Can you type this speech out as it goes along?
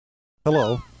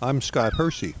Hello, I'm Scott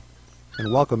Hersey,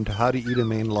 and welcome to How to Eat a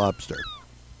Maine Lobster.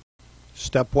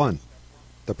 Step 1,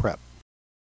 the prep.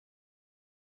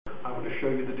 I'm going to show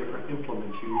you the different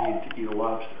implements you need to eat a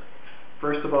lobster.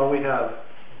 First of all, we have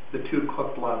the 2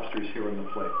 cooked lobsters here on the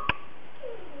plate.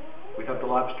 We have the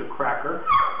lobster cracker,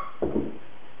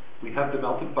 we have the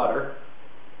melted butter,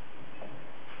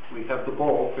 we have the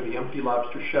bowl for the empty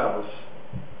lobster shells,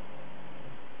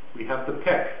 we have the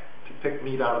pick to pick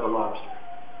meat out of the lobster.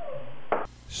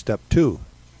 Step 2,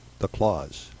 the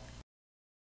claws.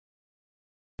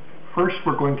 First,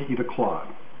 we're going to eat a claw.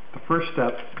 The first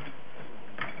step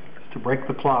is to break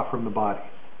the claw from the body.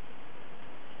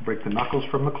 Break the knuckles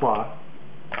from the claw,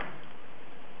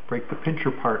 break the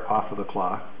pincher part off of the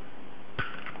claw,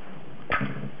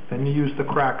 then you use the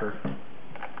cracker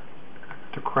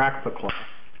to crack the claw.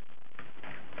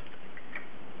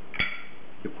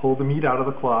 You pull the meat out of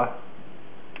the claw,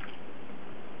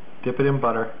 dip it in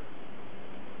butter,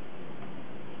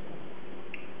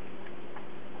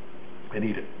 and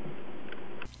eat it.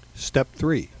 Step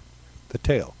 3, the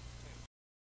tail.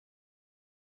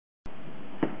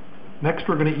 Next,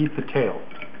 we're going to eat the tail.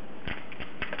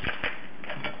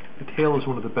 The tail is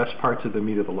one of the best parts of the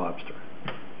meat of the lobster.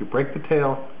 You break the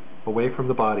tail away from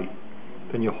the body,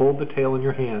 then you hold the tail in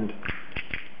your hand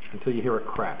until you hear it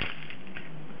crack.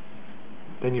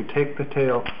 Then you take the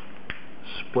tail,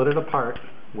 split it apart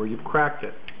where you've cracked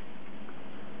it,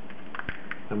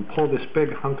 and pull this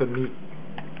big hunk of meat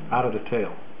out of the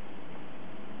tail.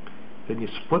 Then you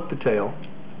split the tail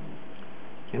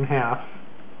in half,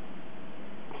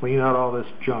 clean out all this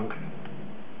junk,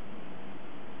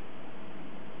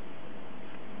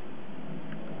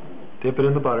 dip it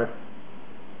in the butter,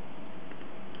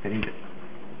 and eat it.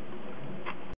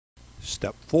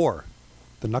 Step 4,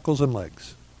 the knuckles and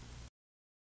legs.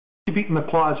 You've eaten the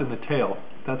claws and the tail.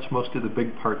 That's most of the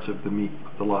big parts of the meat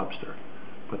of the lobster.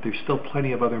 But there's still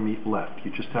plenty of other meat left.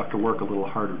 You just have to work a little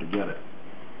harder to get it.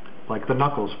 Like the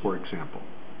knuckles, for example.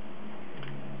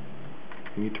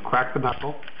 You need to crack the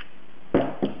knuckle,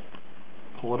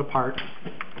 pull it apart,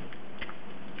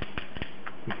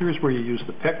 and here's where you use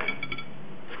the pick.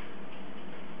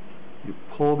 You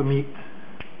pull the meat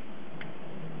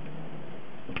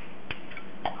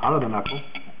out of the knuckle,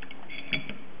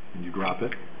 and you drop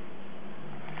it.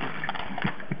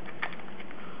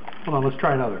 Hold on, let's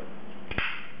try another.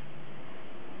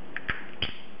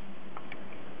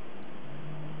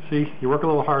 See, you work a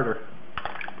little harder.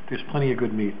 There's plenty of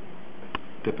good meat.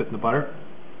 Dip it in the butter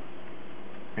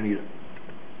and eat it.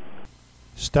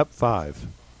 Step 5,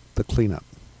 the cleanup.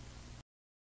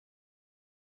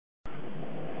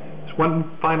 There's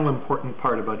one final important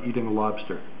part about eating a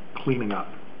lobster, cleaning up.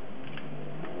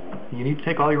 You need to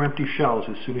take all your empty shells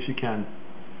as soon as you can.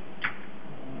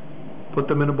 Put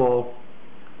them in a bowl.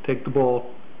 Take the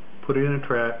bowl, put it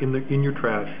in your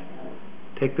trash.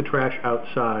 Take the trash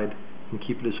outside and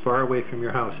keep it as far away from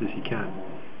your house as you can,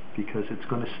 because it's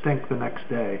going to stink the next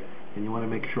day, and you want to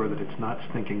make sure that it's not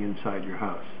stinking inside your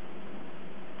house.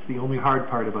 It's the only hard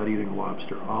part about eating a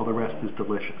lobster. All the rest is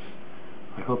delicious.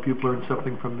 I hope you've learned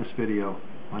something from this video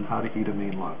on how to eat a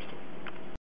Maine lobster.